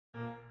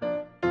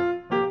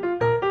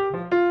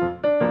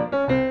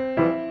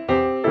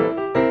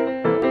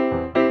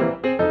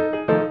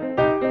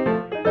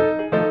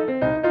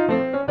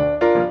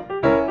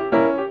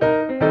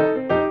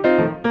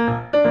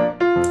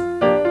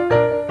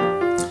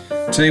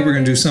Today we're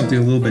going to do something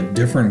a little bit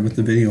different with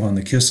the video on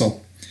the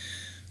Kissel.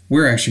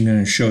 We're actually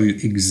going to show you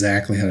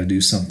exactly how to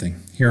do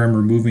something. Here I'm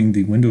removing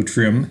the window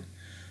trim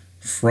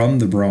from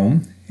the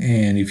Brougham,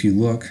 and if you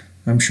look,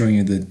 I'm showing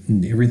you that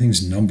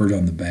everything's numbered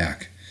on the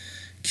back.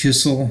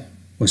 Kissel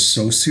was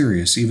so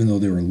serious, even though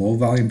they were a low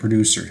volume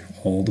producer,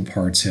 all the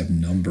parts have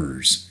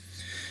numbers.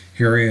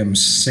 Here I am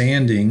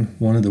sanding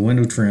one of the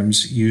window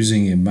trims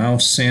using a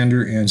mouse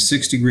sander and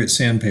 60 grit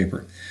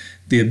sandpaper.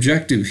 The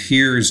objective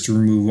here is to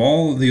remove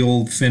all of the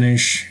old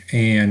finish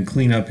and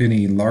clean up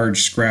any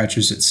large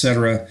scratches,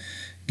 etc.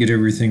 Get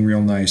everything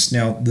real nice.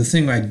 Now, the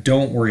thing I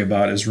don't worry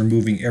about is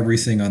removing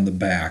everything on the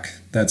back.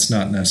 That's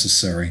not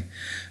necessary.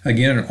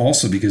 Again,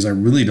 also because I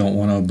really don't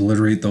want to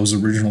obliterate those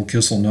original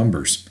Kissel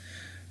numbers.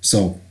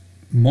 So,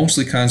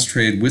 mostly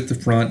concentrated with the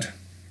front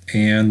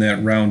and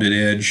that rounded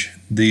edge.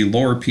 The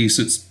lower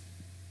pieces,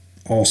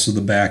 also the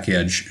back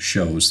edge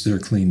shows they're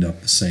cleaned up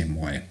the same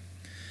way.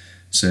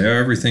 So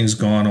everything's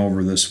gone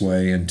over this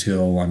way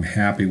until I'm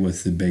happy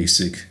with the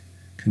basic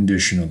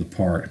condition of the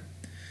part.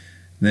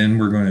 Then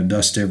we're going to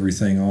dust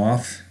everything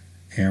off,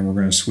 and we're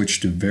going to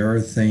switch to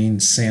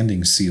Varathane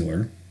sanding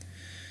sealer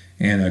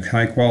and a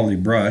high quality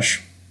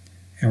brush,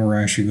 and we're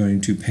actually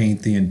going to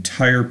paint the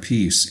entire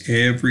piece,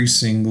 every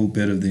single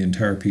bit of the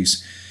entire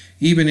piece,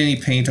 even any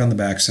paint on the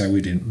backside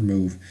we didn't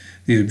remove.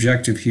 The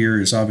objective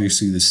here is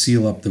obviously to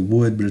seal up the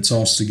wood, but it's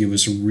also to give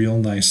us a real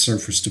nice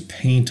surface to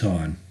paint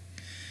on.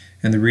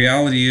 And the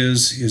reality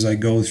is I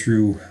go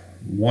through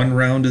one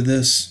round of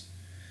this,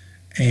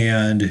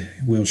 and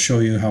we'll show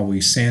you how we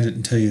sand it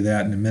and tell you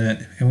that in a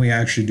minute, and we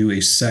actually do a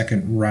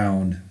second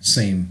round,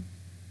 same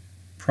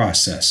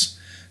process.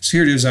 So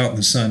here it is out in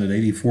the sun at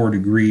 84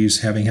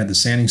 degrees, having had the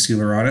sanding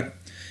sealer on it,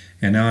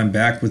 and now I'm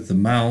back with the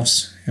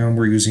mouse, and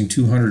we're using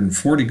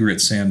 240 grit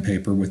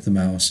sandpaper with the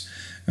mouse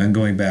and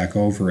going back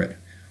over it.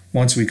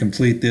 Once we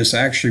complete this,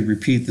 I actually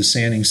repeat the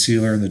sanding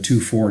sealer and the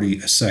 240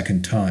 a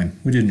second time.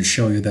 We didn't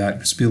show you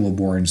that. It's be a little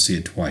boring to see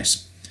it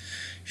twice.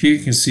 Here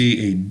you can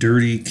see a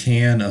dirty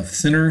can of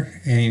thinner,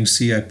 and you can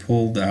see I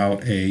pulled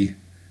out a,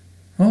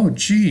 oh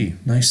gee,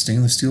 nice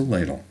stainless steel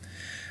ladle.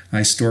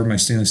 I stored my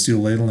stainless steel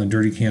ladle in a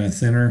dirty can of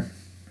thinner,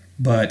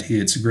 but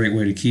it's a great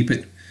way to keep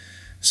it.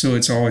 So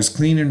it's always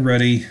clean and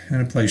ready,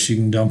 and a place you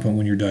can dump it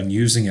when you're done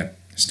using it.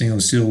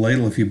 Stainless steel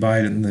ladle, if you buy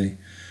it in the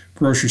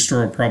grocery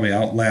store, will probably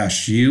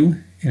outlast you.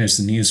 And it's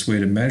the neatest way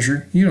to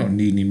measure. You don't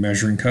need any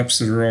measuring cups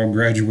that are all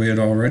graduated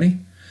already.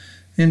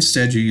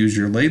 Instead, you use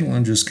your ladle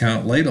and just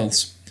count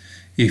ladles.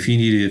 If you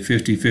need a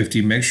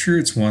 50-50 mixture,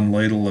 it's one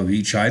ladle of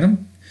each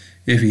item.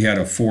 If you had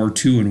a 4,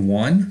 2, and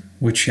 1,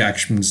 which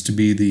happens to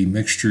be the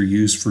mixture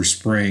used for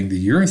spraying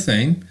the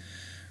urethane,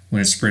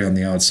 when it's sprayed on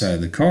the outside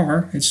of the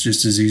car, it's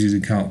just as easy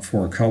to count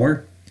 4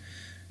 color,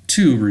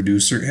 2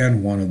 reducer,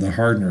 and 1 of the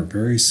hardener.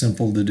 Very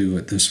simple to do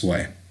it this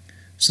way.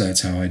 So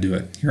that's how I do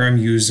it. Here I'm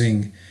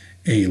using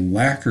a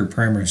lacquer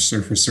primer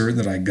surfacer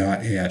that I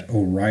got at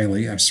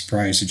O'Reilly. I'm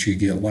surprised that you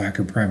get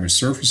lacquer primer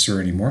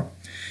surfacer anymore.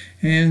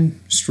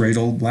 And straight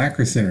old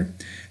lacquer thinner.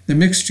 The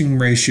mixing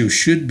ratio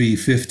should be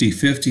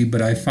 50-50,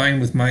 but I find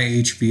with my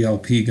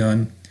HVLP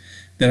gun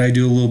that I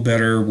do a little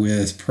better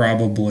with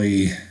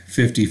probably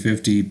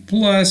 50-50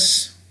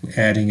 plus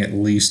adding at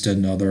least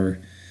another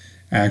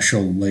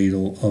actual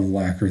ladle of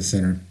lacquer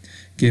thinner.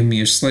 Give me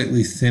a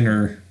slightly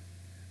thinner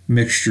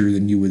mixture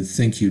than you would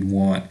think you'd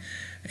want.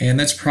 And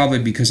that's probably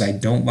because I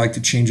don't like to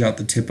change out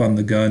the tip on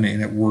the gun,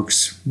 and it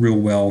works real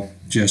well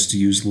just to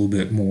use a little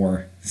bit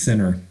more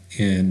thinner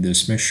in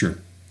this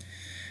mixture.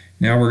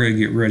 Now we're going to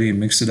get ready and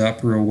mix it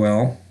up real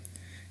well,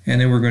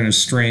 and then we're going to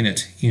strain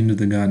it into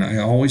the gun. I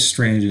always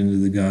strain it into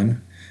the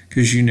gun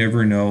because you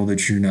never know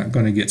that you're not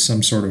going to get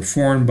some sort of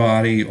foreign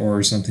body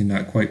or something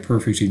not quite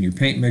perfect in your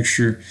paint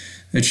mixture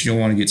that you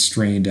don't want to get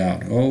strained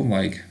out. Oh,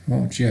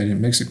 gee, I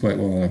didn't mix it quite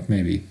well enough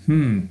maybe.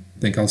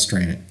 Think I'll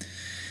strain it.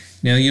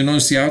 Now you'll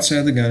notice the outside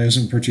of the gun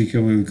isn't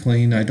particularly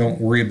clean. I don't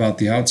worry about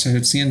the outside,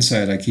 it's the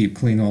inside I keep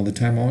clean all the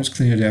time. I always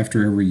clean it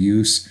after every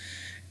use.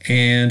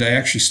 And I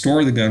actually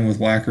store the gun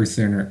with lacquer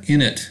thinner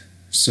in it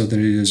so that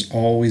it is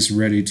always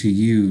ready to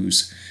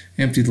use.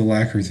 Empty the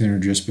lacquer thinner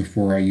just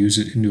before I use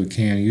it into a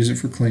can. Use it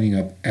for cleaning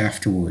up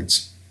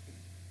afterwards.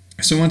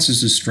 So once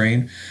this is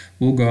strained,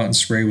 we'll go out and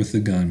spray with the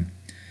gun.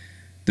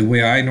 The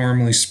way I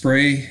normally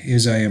spray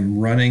is I am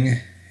running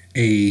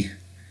a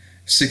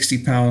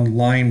 60-pound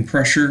line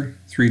pressure,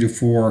 3 to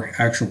 4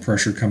 actual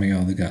pressure coming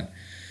out of the gun.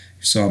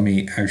 You saw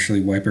me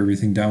actually wipe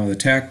everything down with a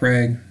tack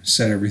rag,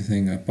 set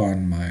everything up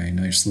on my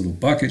nice little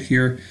bucket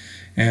here,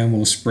 and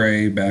we'll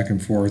spray back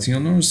and forth. You'll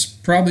notice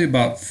probably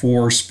about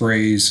 4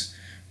 sprays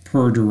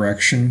per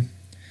direction.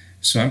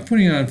 So I'm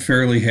putting it on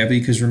fairly heavy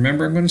because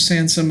remember, I'm going to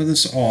sand some of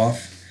this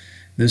off.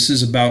 This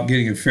is about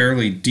getting a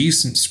fairly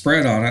decent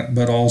spread on it,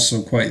 but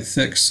also quite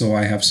thick, so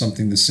I have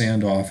something to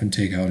sand off and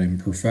take out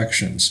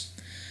imperfections,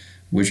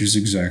 which is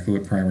exactly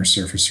what primer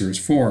surfacer is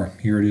for.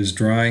 Here it is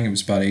drying. It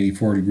was about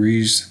 84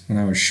 degrees when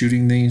I was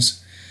shooting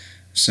these,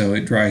 so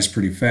it dries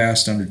pretty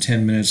fast. Under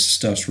 10 minutes, the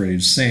stuff's ready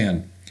to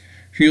sand.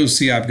 Here you'll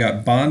see I've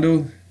got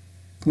Bondo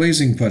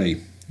glazing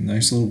putty,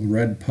 nice little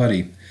red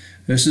putty.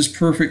 This is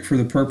perfect for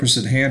the purpose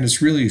at hand.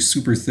 It's really a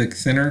super thick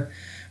thinner,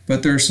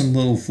 but there are some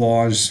little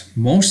flaws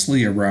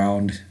mostly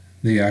around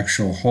the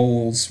actual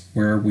holes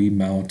where we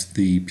mount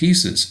the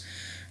pieces,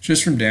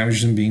 just from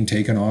damage and being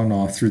taken on and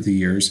off through the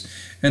years.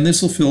 And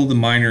this will fill the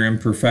minor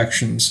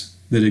imperfections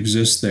that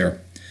exist there.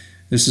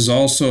 This is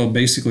also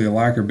basically a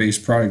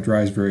lacquer-based product,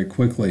 dries very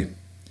quickly.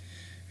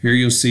 Here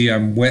you'll see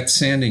I'm wet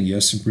sanding,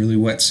 yes, really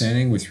wet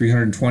sanding with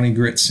 320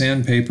 grit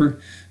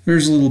sandpaper.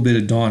 There's a little bit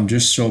of Dawn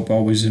dish soap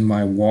always in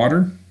my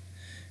water.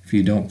 If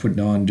you don't put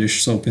Dawn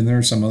dish soap in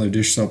there, some other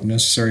dish soap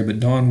necessary,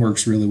 but Dawn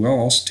works really well.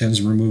 Also tends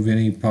to remove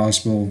any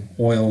possible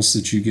oils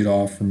that you get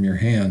off from your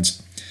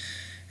hands.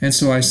 And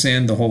so I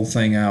sand the whole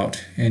thing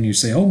out, and you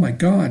say, oh my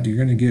God, you're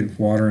going to get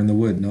water in the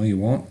wood. No, you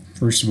won't.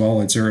 First of all,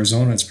 it's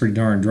Arizona, it's pretty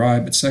darn dry,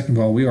 but second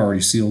of all, we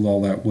already sealed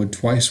all that wood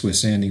twice with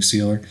sanding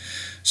sealer,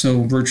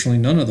 so virtually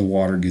none of the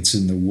water gets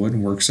in the wood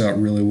and works out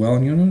really well.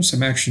 And you'll notice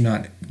I'm actually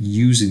not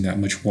using that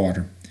much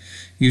water.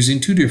 Using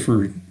two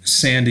different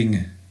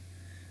sanding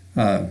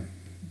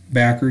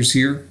backers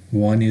here.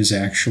 One is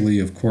actually,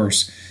 of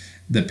course,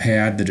 the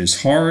pad that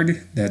is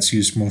hard. That's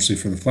used mostly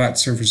for the flat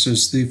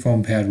surfaces. The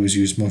foam pad was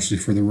used mostly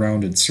for the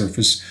rounded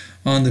surface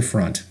on the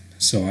front.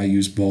 So I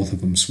used both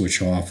of them,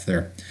 switch off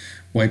there.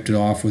 Wiped it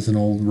off with an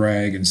old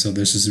rag, and so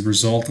this is the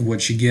result of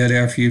what you get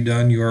after you've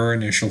done your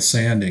initial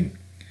sanding.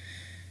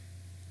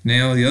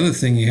 Now the other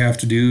thing you have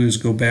to do is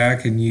go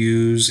back and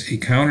use a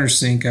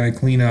countersink and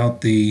clean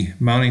out the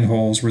mounting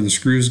holes where the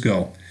screws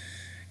go.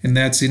 And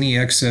that's any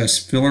excess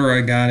filler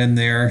I got in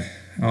there,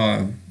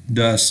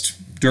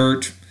 dust,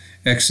 dirt,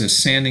 excess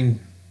sanding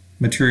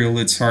material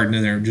that's hardened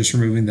in there, just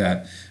removing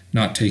that,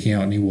 not taking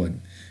out any wood.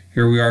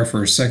 Here we are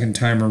for a second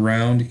time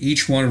around.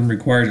 Each one of them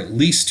required at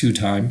least 2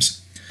 times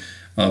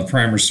of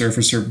primer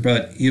surfacer,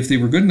 but if they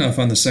were good enough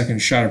on the second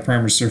shot of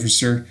primer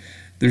surfacer,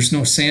 there's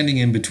no sanding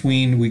in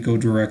between. We go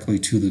directly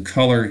to the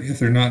color. If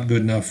they're not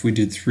good enough, we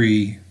did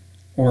 3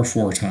 or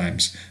 4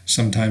 times.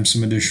 Sometimes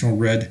some additional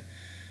red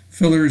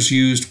filler is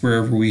used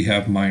wherever we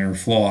have minor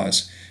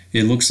flaws.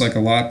 It looks like a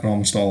lot, but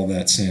almost all of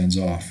that sands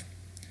off.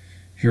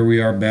 Here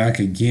we are back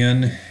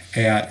again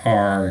at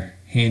our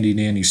handy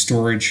dandy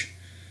storage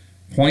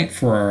point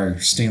for our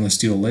stainless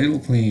steel ladle,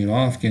 cleaning it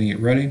off, getting it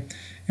ready,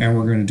 and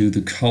we're going to do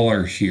the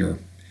color here.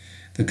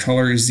 The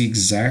color is the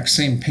exact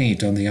same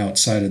paint on the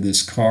outside of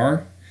this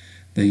car.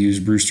 They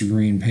used Brewster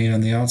green paint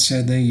on the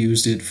outside. They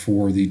used it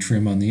for the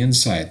trim on the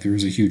inside. There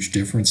is a huge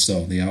difference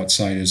though. The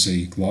outside is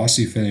a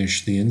glossy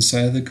finish. The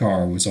inside of the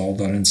car was all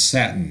done in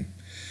satin.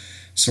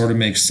 Sort of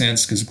makes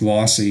sense because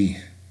glossy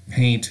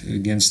paint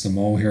against the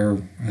mohair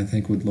I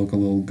think would look a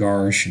little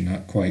garish and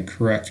not quite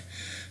correct.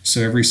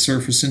 So every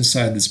surface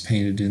inside that's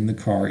painted in the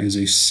car is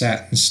a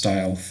satin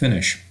style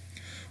finish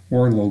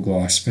or low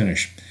gloss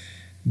finish.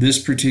 This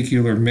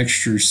particular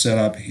mixture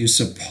setup is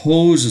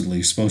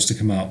supposedly supposed to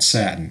come out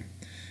satin.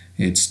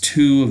 It's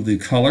 2 of the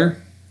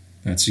color,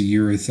 that's a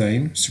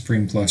urethane,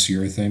 Supreme Plus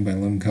urethane by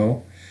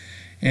Limco,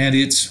 and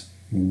it's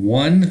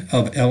 1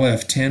 of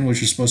LF10,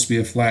 which is supposed to be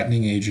a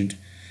flattening agent,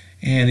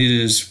 and it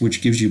is,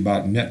 which gives you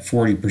about net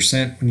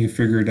 40% when you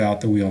figure it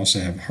out that we also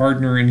have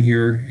hardener in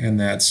here, and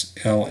that's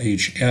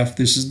LHF.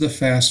 This is the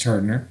fast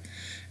hardener,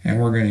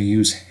 and we're going to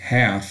use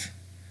half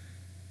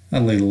a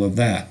ladle of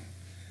that.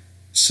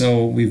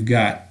 So we've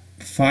got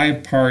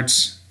 5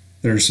 parts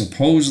that are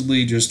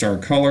supposedly just our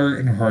color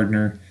and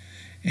hardener,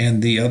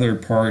 and the other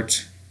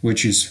part,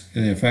 which is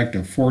in effect a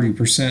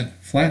 40%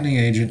 flattening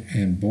agent,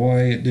 and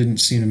boy, it didn't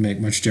seem to make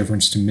much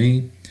difference to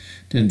me.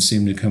 Didn't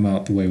seem to come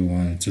out the way we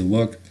wanted it to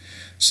look.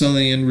 So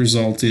the end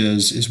result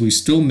is we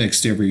still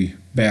mixed every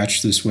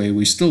batch this way,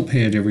 we still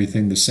painted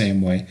everything the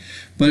same way,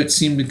 but it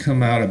seemed to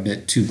come out a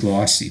bit too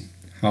glossy.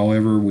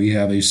 However, we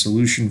have a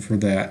solution for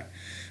that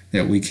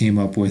we came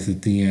up with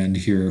at the end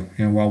here,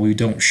 and while we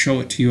don't show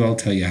it to you, I'll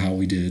tell you how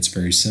we did it. It's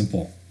very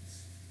simple.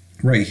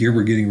 Right here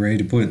we're getting ready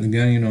to put it in the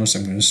gun. You notice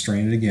I'm going to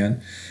strain it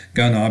again.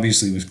 Gun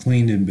obviously was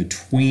cleaned in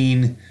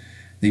between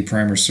the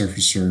primer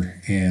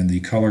surfacer and the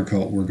color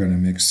coat we're going to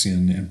mix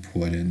in and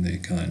put in the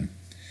gun.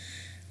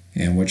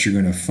 And what you're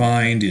going to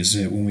find is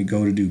that when we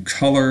go to do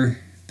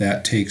color,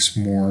 that takes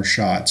more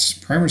shots.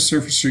 Primer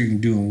surfacer you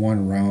can do in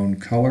 1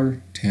 round.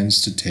 Color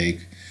tends to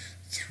take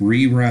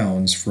 3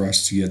 rounds for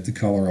us to get the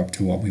color up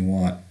to what we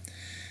want.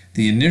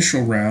 The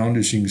initial round,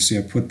 as you can see,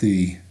 I put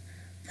the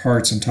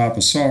parts on top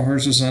of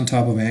sawhorses, on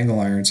top of angle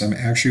irons. I'm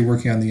actually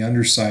working on the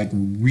underside,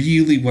 and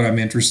really what I'm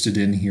interested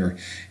in here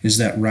is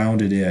that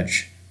rounded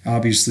edge.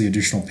 Obviously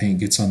additional paint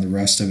gets on the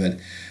rest of it,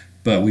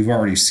 but we've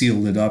already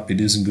sealed it up. It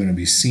isn't going to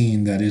be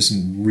seen. That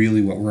isn't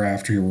really what we're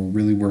after here. We're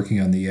really working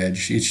on the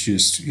edge. It's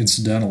just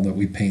incidental that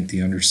we paint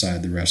the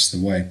underside the rest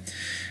of the way.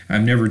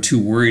 I'm never too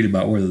worried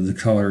about whether the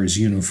color is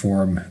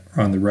uniform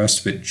on the rest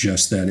of it,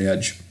 just that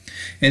edge.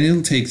 And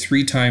it'll take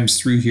 3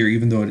 times through here,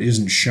 even though it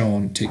isn't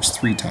shown, it takes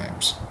 3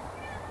 times.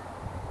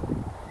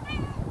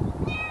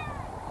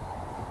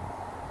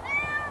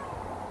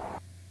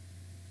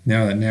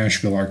 Now that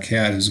Nashville, our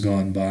cat, has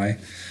gone by,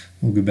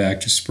 we'll go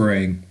back to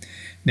spraying.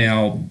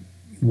 Now,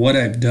 what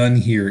I've done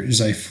here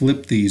is I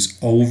flip these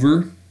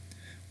over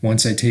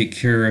once I take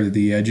care of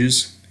the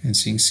edges, And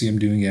so you can see I'm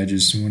doing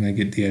edges, and when I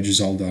get the edges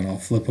all done, I'll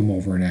flip them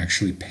over and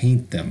actually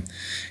paint them.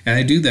 And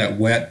I do that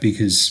wet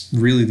because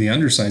really the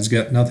underside's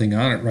got nothing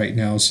on it right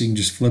now, so you can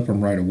just flip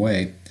them right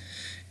away.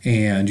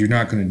 And you're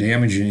not going to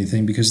damage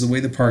anything because the way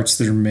the parts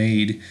that are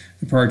made,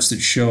 the parts that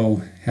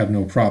show, have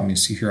no problem. You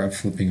see here I'm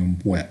flipping them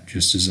wet,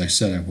 just as I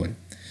said I would.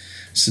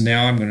 So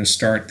now I'm going to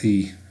start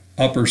the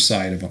upper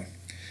side of them.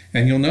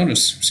 And you'll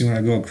notice, see when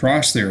I go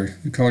across there,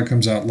 the color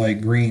comes out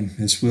light green.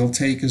 This will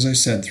take, as I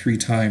said, 3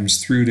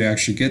 times through to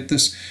actually get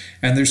this.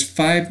 And there's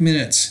 5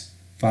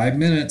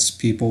 minutes,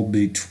 people,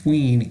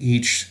 between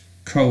each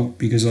coat,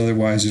 because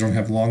otherwise you don't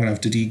have long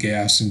enough to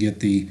degas and get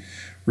the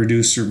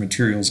reducer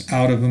materials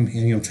out of them,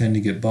 and you'll tend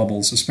to get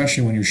bubbles,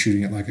 especially when you're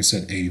shooting at, like I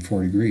said,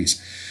 84 degrees.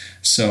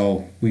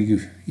 So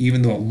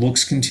even though it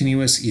looks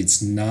continuous,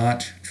 it's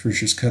not.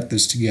 Trisha's cut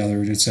this together,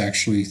 and it's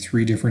actually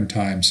 3 different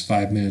times,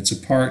 5 minutes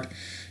apart,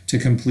 to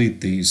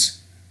complete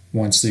these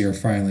once they are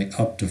finally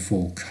up to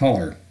full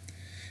color.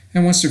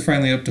 And once they're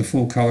finally up to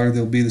full color,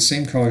 they'll be the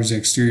same color as the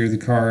exterior of the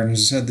car, and as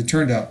I said, they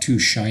turned out too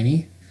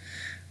shiny.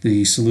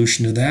 The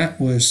solution to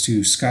that was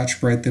to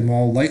Scotch-Brite them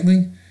all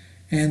lightly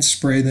and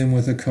spray them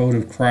with a coat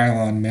of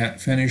Krylon matte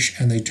finish,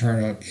 and they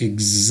turn out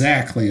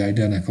exactly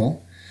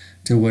identical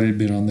to what had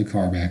been on the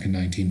car back in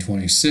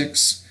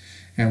 1926.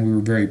 And we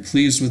were very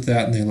pleased with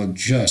that, and they look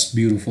just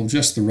beautiful,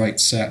 just the right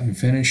satin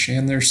finish,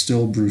 and they're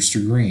still Brewster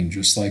green,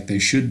 just like they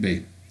should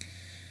be.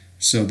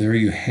 So there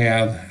you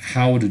have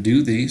how to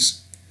do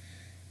these,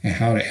 and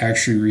how to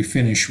actually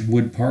refinish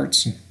wood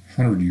parts,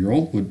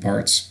 100-year-old wood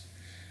parts.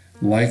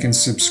 Like and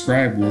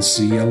subscribe. We'll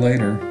see you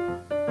later.